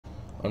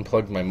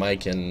unplugged my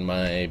mic, and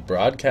my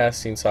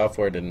broadcasting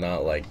software did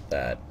not like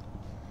that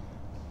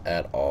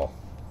at all.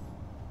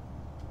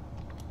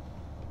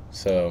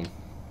 So,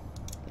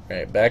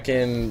 alright, back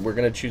in, we're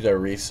going to choose our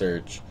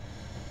research.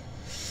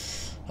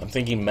 I'm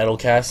thinking metal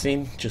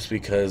casting, just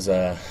because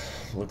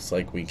looks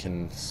like we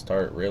can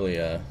start really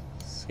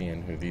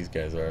seeing who these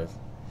guys are.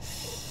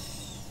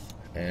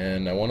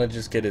 And I want to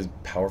just get as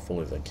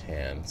powerful as I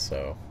can,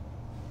 so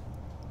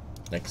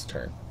next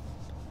turn.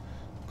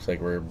 Looks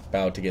like we're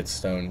about to get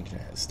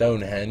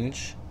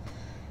Stonehenge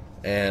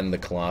and the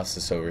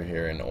Colossus over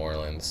here in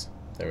Orleans.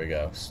 There we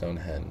go,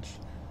 Stonehenge.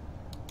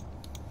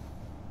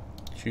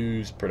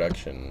 Choose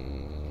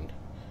production.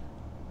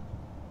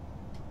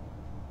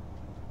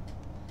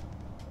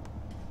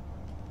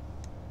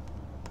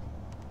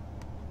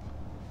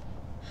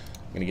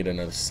 I'm gonna get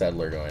another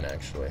settler going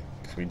actually,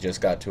 because we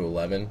just got to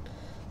 11.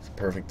 It's a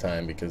perfect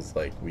time because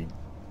like we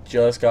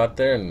just got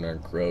there and our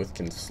growth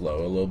can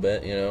slow a little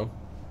bit, you know.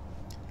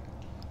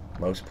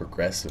 Most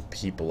progressive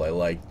people, I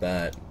like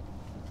that.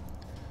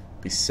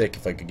 Be sick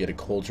if I could get a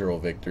cultural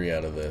victory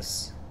out of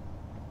this.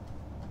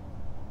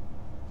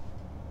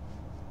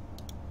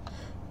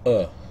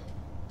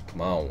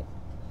 Come on.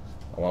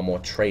 I want more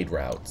trade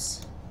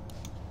routes.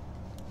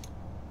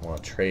 I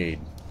want trade.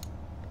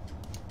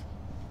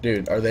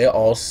 Dude, are they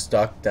all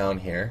stuck down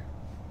here?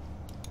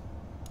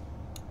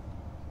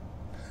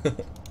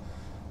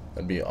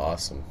 That'd be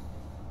awesome.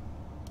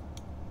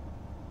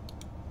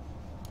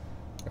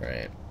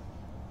 Alright.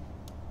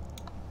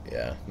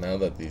 Yeah, now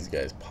that these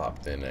guys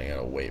popped in, I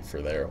gotta wait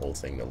for their whole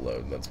thing to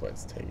load. That's why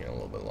it's taking a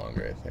little bit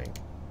longer, I think.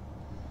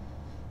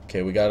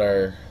 Okay, we got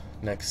our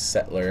next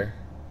settler.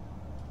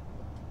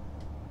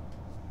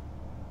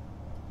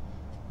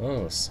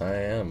 Oh,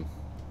 Siam.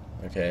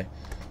 Okay.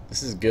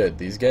 This is good.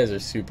 These guys are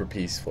super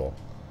peaceful.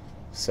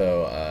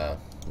 So,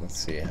 let's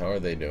see. How are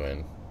they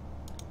doing?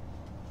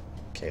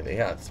 Okay, they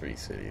got 3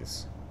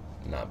 cities.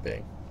 Not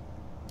big.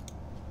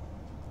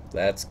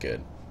 That's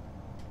good.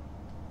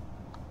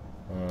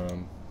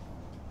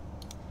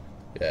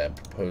 Yeah,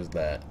 propose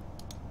that.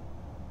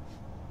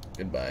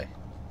 Goodbye.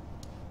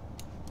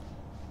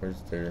 Where's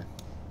their...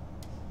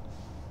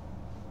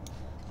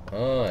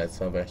 Oh,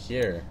 it's over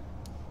here.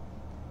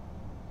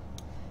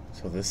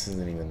 So this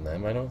isn't even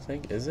them, I don't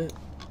think, is it?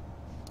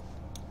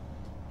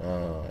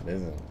 Oh, it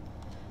isn't.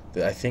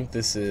 I think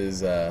this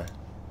is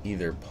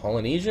either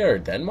Polynesia or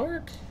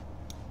Denmark,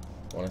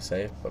 I want to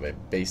say, but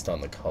based on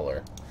the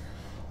color.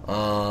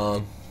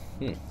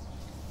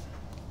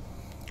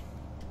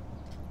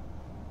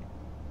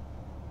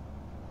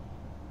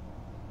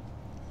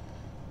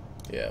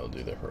 Yeah, we'll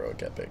do the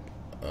heroic epic.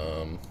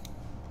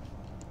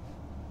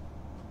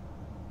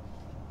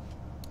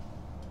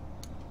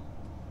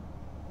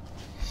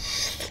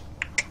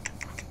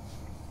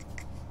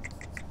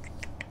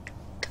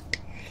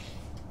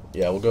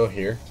 Yeah, we'll go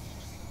here.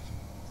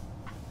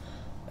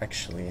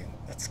 Actually,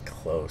 that's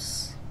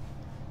close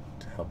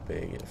to how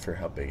big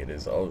it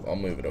is. I'll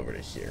move it over to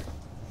here.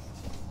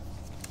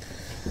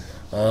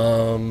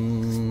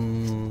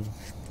 No,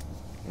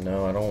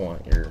 I don't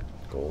want your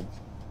gold.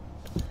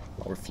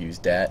 I'll refuse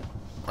that.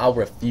 I'll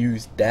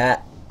refuse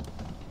that.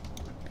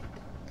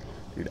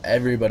 Dude,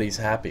 everybody's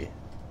happy.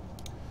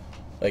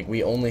 Like,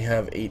 we only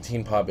have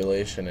 18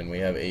 population and we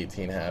have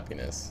 18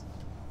 happiness.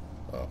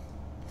 Well,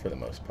 for the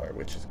most part,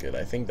 which is good.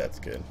 I think that's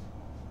good.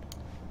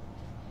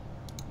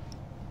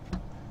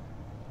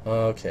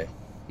 Okay.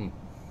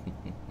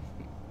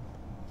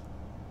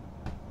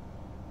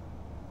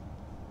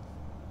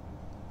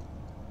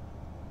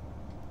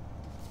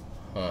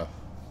 Huh.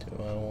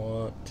 Do I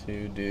want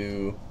to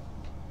do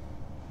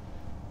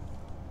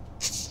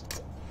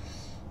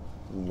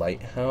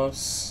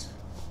lighthouse?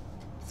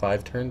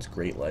 5 turns,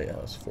 great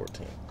lighthouse,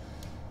 14.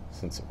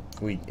 Since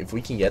if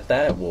we can get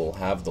that, we'll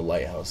have the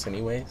lighthouse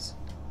anyways.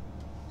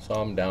 So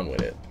I'm down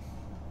with it.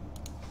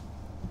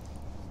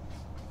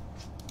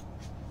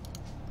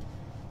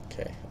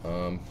 Okay,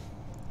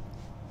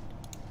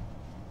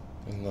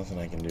 there's nothing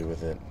I can do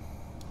with it.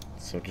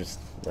 So just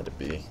let it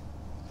be.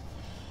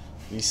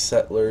 These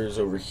settlers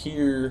over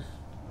here.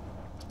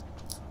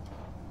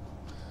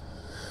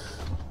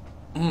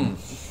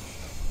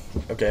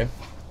 Okay.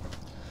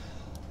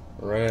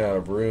 We're running out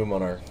of room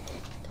on our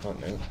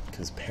continent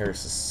because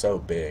Paris is so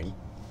big.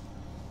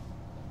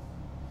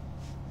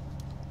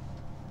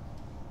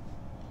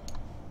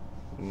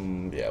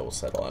 Yeah, we'll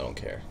settle. I don't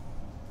care.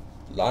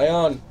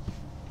 Lion!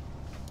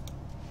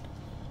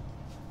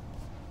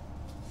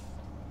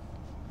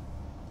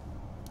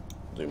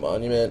 Do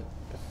monument.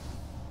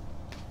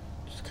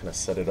 Just kind of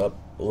set it up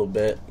a little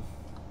bit.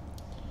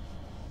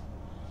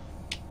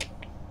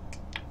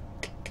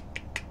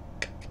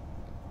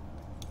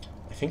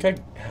 I think I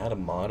had a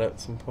mod at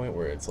some point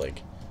where it's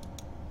like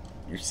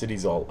your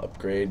cities all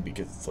upgrade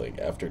because it's like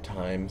after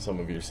time some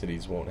of your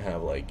cities won't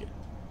have like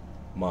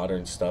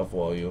modern stuff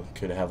while you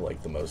could have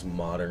like the most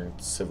modern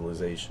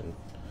civilization.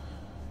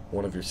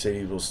 One of your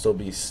cities will still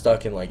be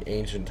stuck in like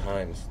ancient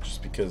times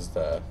just because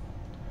a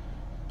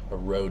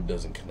road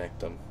doesn't connect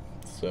them.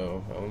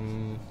 So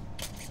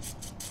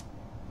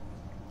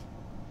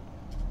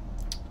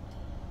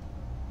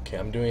Okay,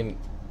 I'm doing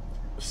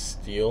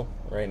steel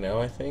right now,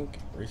 I think.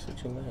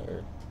 Researching that,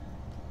 or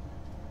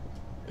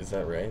is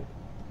that right?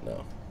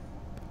 No.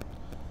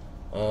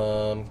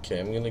 Okay,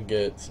 I'm gonna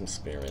get some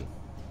spearmen.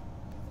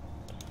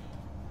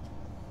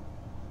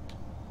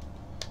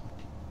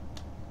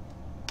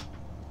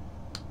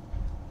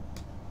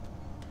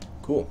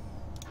 Cool.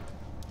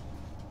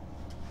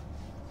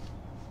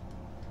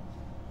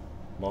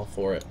 I'm all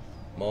for it.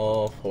 I'm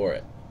all for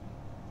it.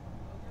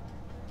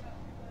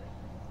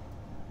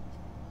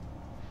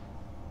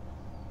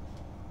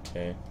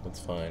 Okay, that's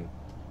fine.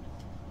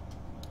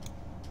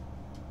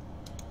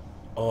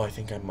 Oh, I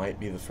think I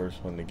might be the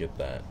first one to get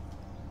that.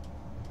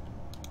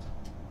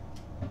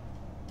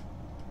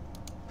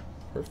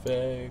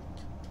 Perfect.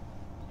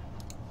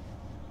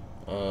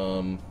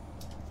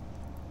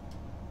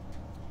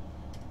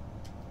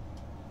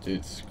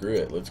 Dude, screw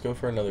it. Let's go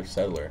for another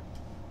settler.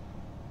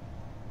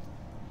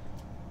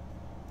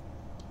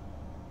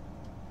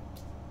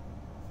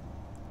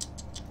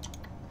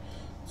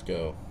 Let's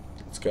go.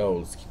 Let's go.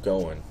 Let's keep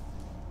going.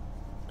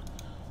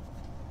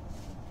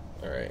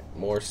 Alright,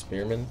 more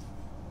spearmen.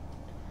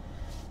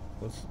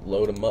 Let's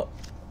load them up.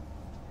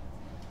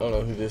 I don't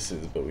know who this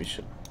is, but we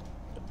should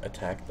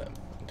attack them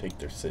and take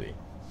their city.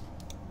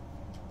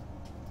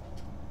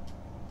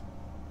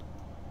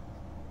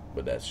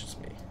 But that's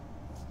just me.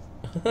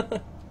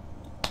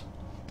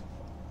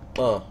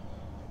 Oh,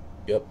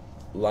 yep.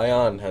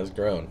 Lion has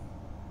grown.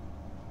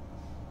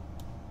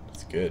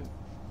 That's good.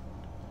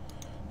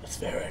 That's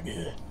very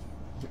good.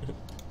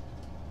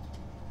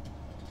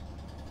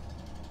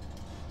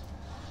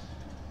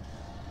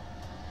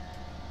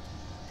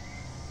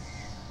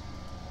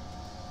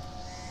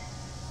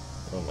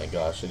 Oh my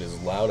gosh, it is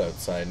loud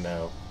outside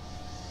now.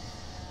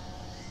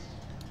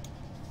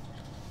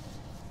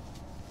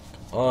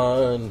 Come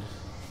on.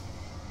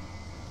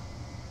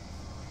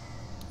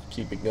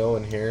 Keep it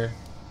going here.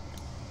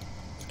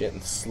 It's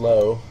getting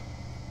slow.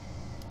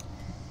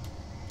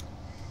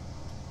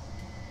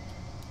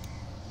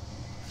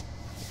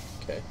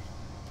 Okay.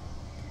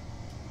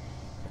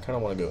 I kind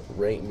of want to go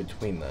right in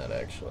between that,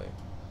 actually.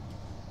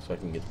 So I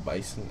can get the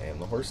bison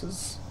and the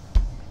horses.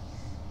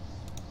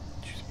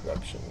 Choose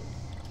production.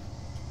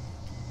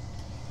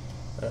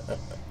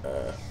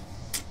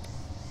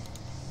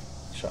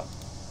 Shop.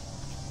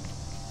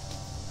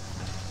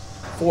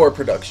 For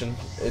production.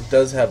 It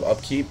does have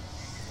upkeep.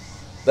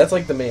 That's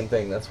like the main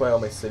thing. That's why all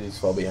my cities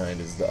fall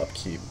behind, is the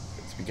upkeep.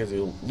 It's because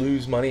you'll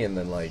lose money and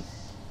then like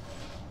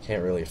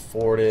can't really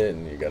afford it,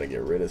 and you gotta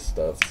get rid of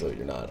stuff so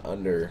you're not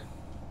under.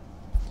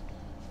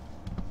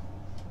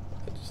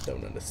 I just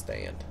don't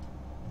understand.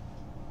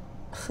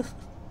 Let's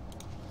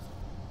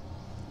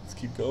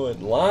keep going.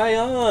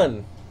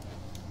 Lion!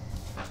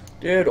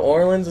 Dude,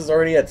 Orleans is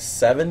already at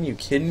 7? You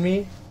kidding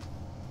me?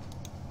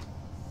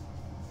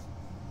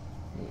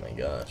 Oh my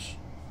gosh.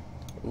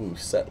 Ooh,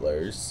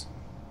 settlers.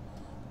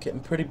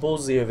 Getting pretty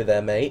ballsy over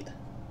there, mate.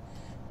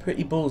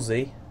 Pretty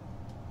ballsy.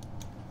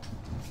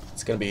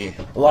 It's gonna be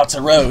lots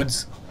of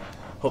roads.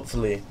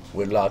 Hopefully,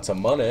 with lots of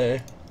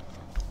money.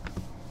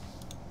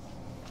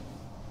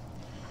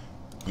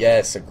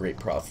 Yes, a great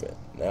profit.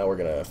 Now we're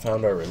gonna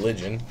found our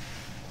religion.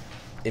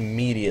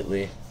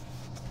 Immediately.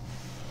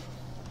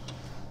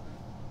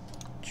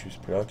 Choose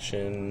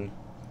production.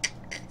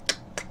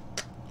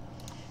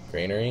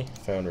 Granary.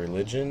 Found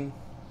religion.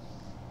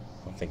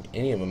 I don't think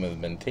any of them have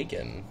been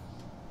taken.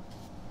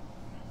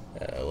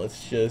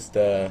 Let's just,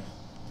 that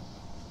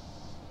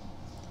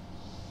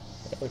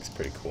looks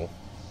pretty cool.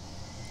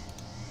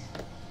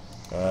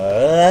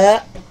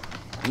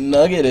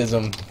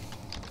 Nuggetism.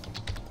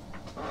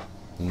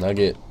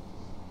 Nugget.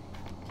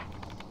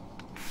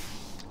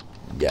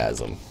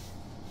 Gasm.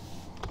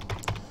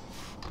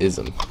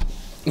 Ism.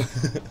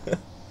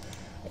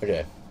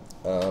 Okay.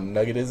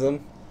 Nuggetism.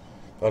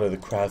 Out of the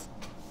craft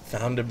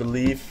founder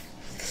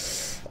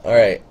belief.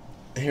 Alright.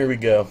 Here we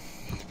go.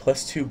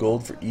 +2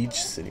 gold for each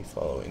city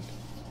following.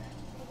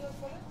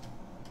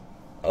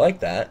 I like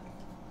that.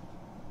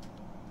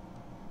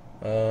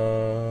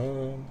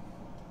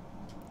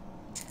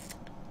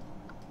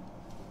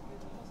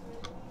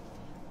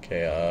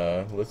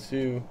 Okay, let's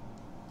do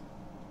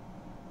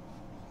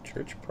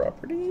church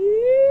property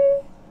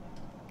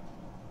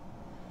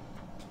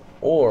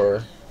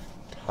or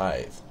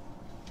tithe.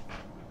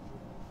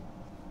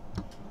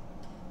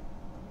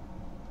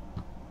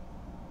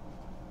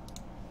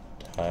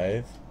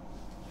 Tithe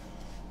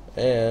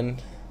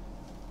and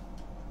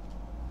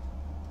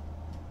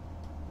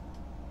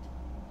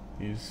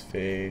use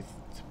faith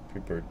to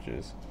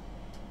pre-purchase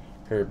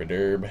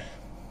herb.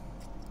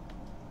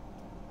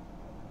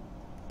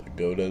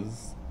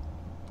 Pagodas.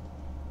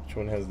 Which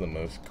one has the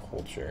most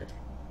culture?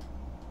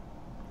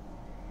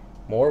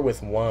 More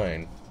with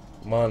wine.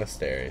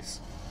 Monasteries.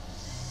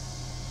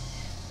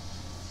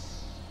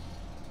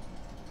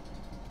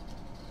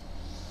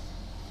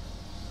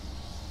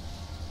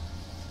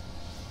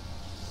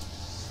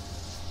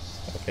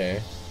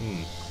 Okay.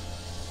 Oh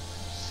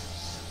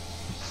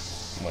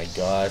my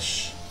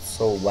gosh.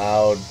 So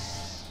loud.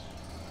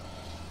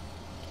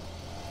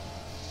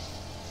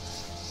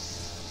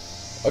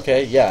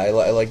 Okay, yeah,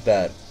 I like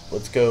that.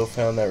 Let's go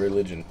found that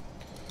religion.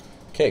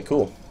 Okay,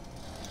 cool.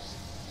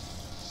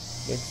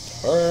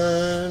 Next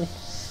turn.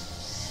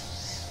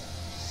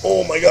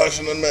 Oh my gosh,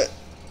 an unmet.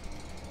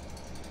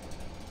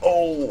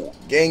 Oh,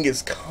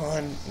 Genghis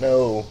Khan.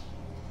 No.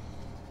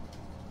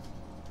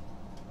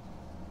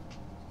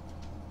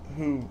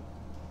 Who's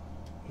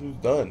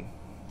done?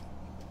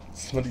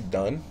 Somebody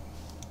done?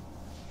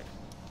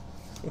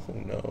 Oh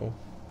no.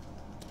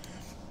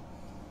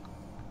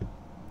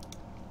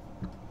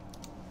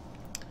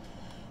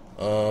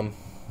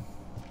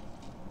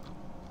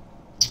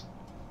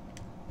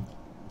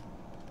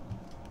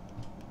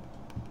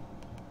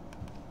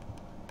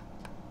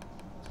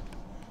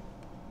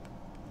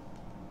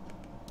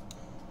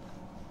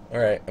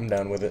 Alright, I'm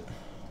down with it.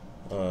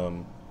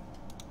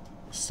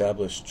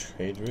 Establish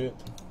trade route?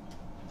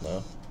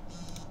 No.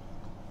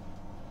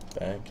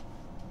 Back.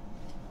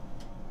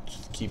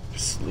 Just keep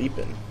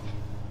sleeping.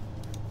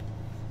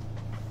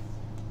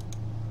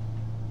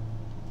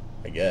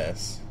 I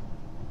guess.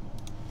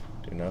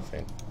 Do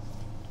nothing.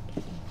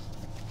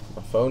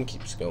 My phone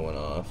keeps going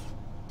off.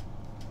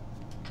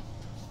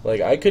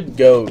 Like, I could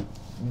go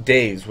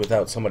days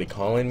without somebody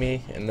calling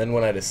me, and then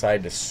when I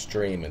decide to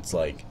stream, it's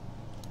like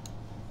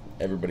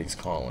everybody's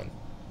calling.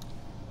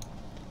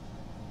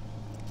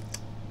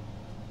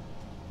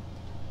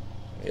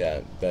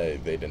 Yeah,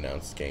 they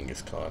denounced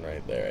Genghis Khan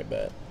right there, I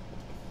bet.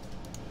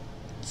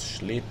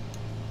 Sleep.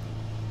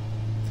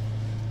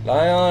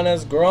 Lion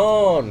has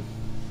grown!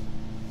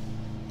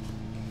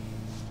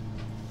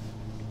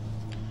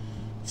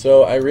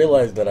 So, I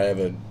realize that I have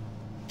a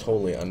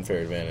totally unfair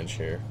advantage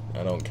here.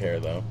 I don't care,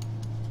 though.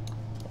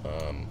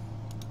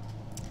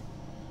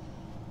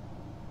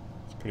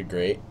 It's pretty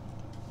great.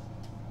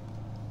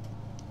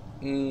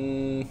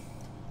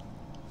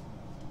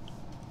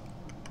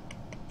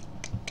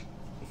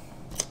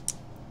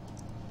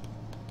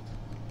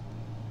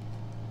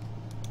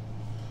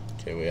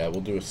 Okay, well, yeah,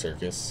 we'll do a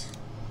circus.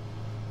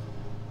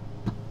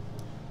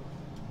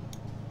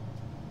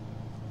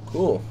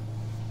 Cool.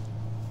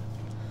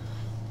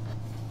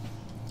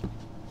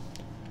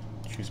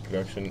 Choose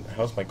production.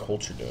 How's my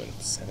culture doing?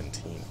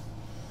 17.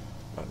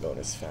 Not going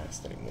as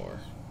fast anymore.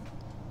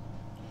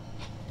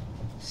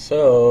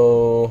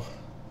 So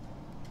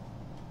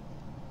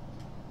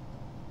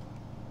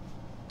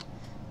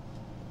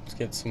let's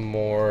get some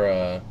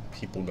more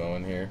people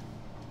going here.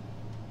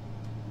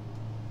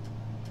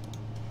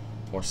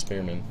 More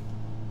spearmen.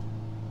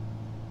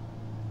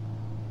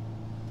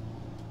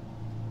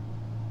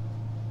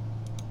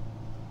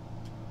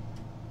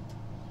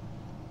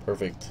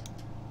 Perfect.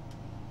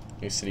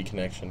 New city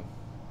connection.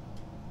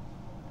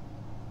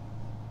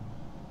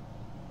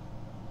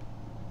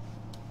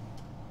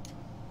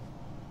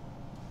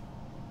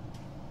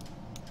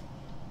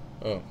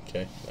 Oh,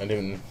 okay. I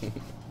didn't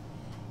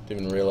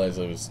even realize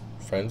I was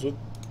friends with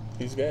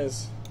these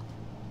guys.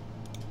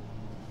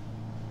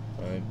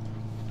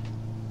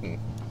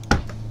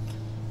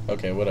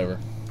 Okay, whatever.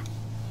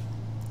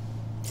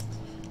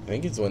 I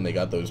think it's when they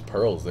got those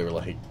pearls. They were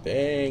like,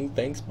 "Dang,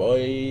 thanks,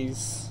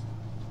 boys."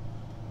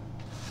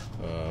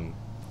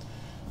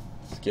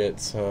 Let's get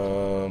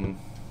some.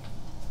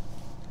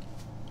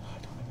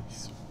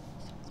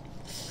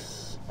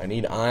 I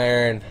need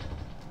iron.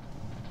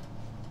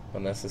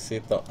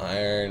 Necesito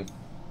iron.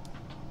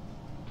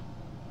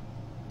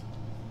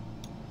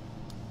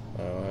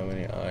 I don't have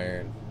any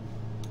iron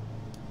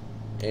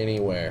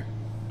anywhere.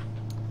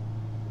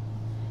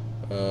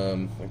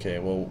 Okay,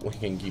 well, we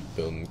can keep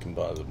building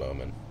composite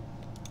bowmen.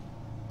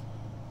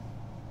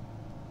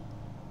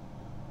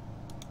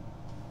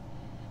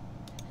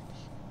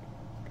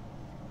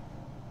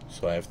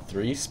 So I have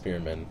 3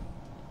 spearmen.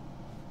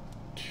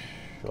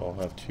 I'll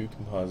have 2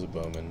 composite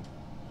bowmen.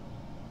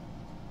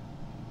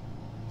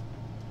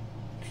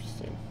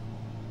 Interesting.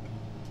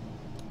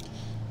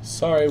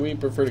 Sorry, we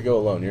prefer to go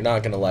alone. You're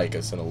not gonna like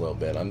us in a little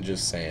bit. I'm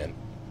just saying.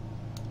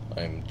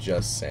 I'm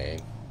just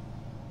saying.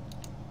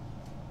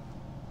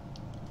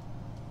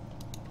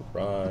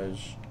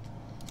 Barrage.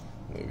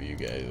 Move you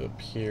guys up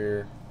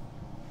here.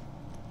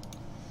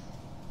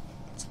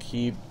 Let's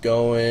keep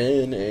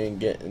going and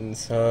getting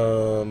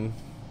some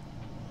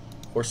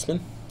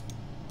horsemen.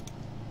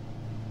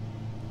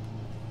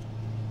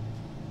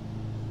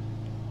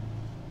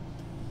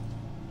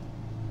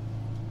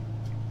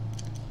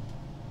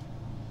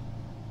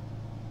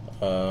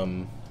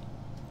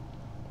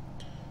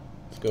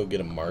 Let's go get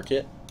a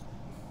market.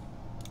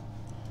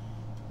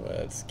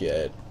 Let's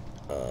get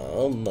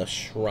the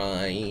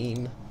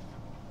shrine.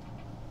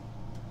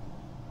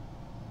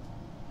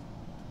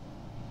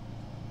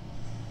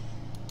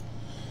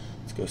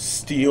 Let's go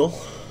steel.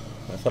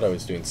 I thought I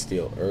was doing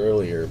steel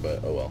earlier,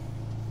 but oh well.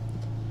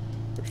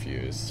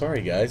 Refuse.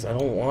 Sorry guys, I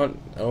don't want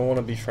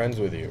to be friends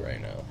with you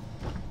right now,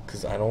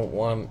 because I don't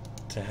want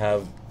to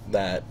have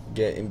that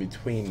get in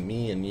between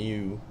me and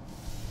you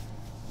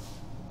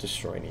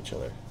destroying each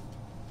other.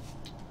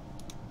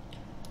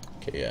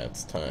 Okay, yeah,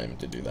 it's time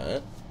to do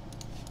that.